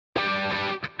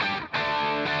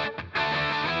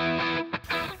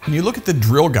When you look at the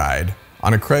drill guide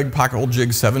on a Kreg Pocket-Hole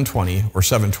Jig 720 or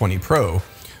 720 Pro,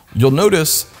 you'll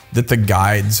notice that the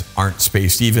guides aren't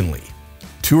spaced evenly.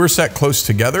 Two are set close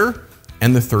together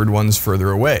and the third one's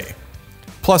further away.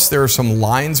 Plus there are some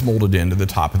lines molded into the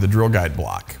top of the drill guide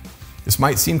block. This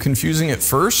might seem confusing at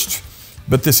first,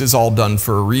 but this is all done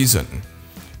for a reason.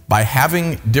 By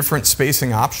having different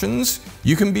spacing options,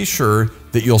 you can be sure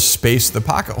that you'll space the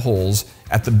pocket holes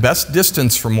at the best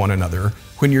distance from one another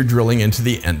when you're drilling into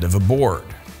the end of a board.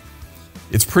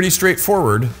 It's pretty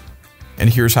straightforward, and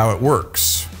here's how it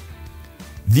works.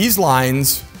 These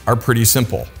lines are pretty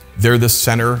simple. They're the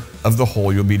center of the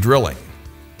hole you'll be drilling.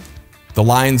 The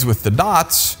lines with the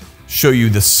dots show you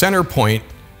the center point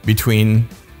between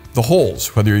the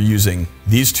holes, whether you're using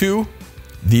these two,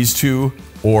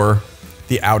 or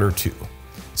the outer two.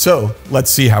 So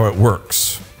let's see how it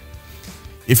works.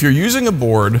 If you're using a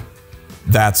board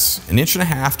that's 1.5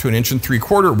 inches to 1.75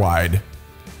 inches wide,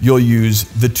 you'll use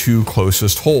the two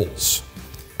closest holes.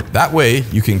 That way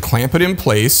you can clamp it in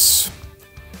place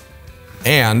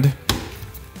and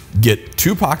get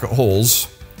two pocket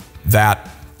holes that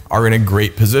are in a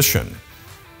great position.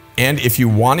 And if you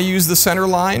want to use the center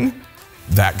line,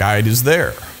 that guide is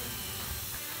there.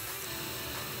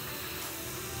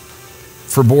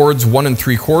 For boards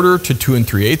 1.75 to 2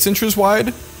 3/8 inches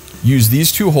wide, use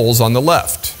these two holes on the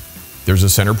left. There's a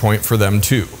center point for them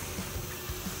too.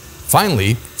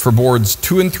 Finally, for boards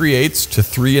 2 3/8 to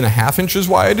 3.5 inches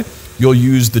wide, you'll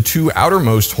use the two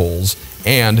outermost holes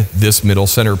and this middle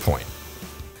center point.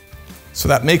 So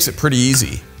that makes it pretty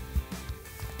easy.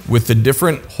 With the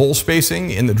different hole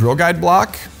spacing in the drill guide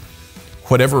block,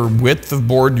 whatever width of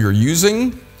board you're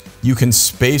using, you can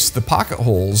space the pocket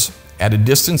holes at a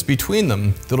distance between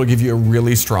them that'll give you a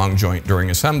really strong joint during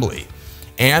assembly.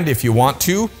 And if you want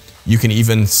to, you can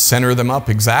even center them up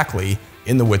exactly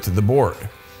in the width of the board.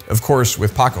 Of course,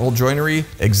 with pocket hole joinery,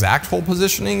 exact hole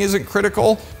positioning isn't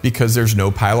critical because there's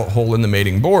no pilot hole in the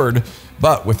mating board,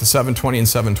 but with the 720 and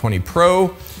 720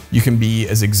 Pro, you can be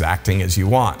as exacting as you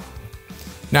want.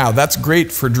 Now, that's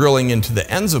great for drilling into the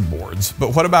ends of boards,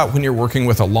 but what about when you're working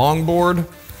with a long board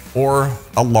or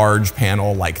a large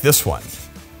panel like this one?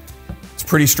 It's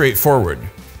pretty straightforward.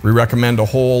 We recommend a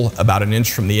hole about 1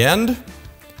 inch from the end,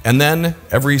 and then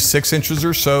every 6 inches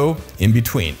or so in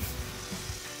between.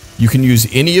 You can use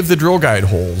any of the drill guide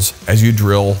holes as you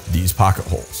drill these pocket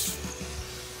holes.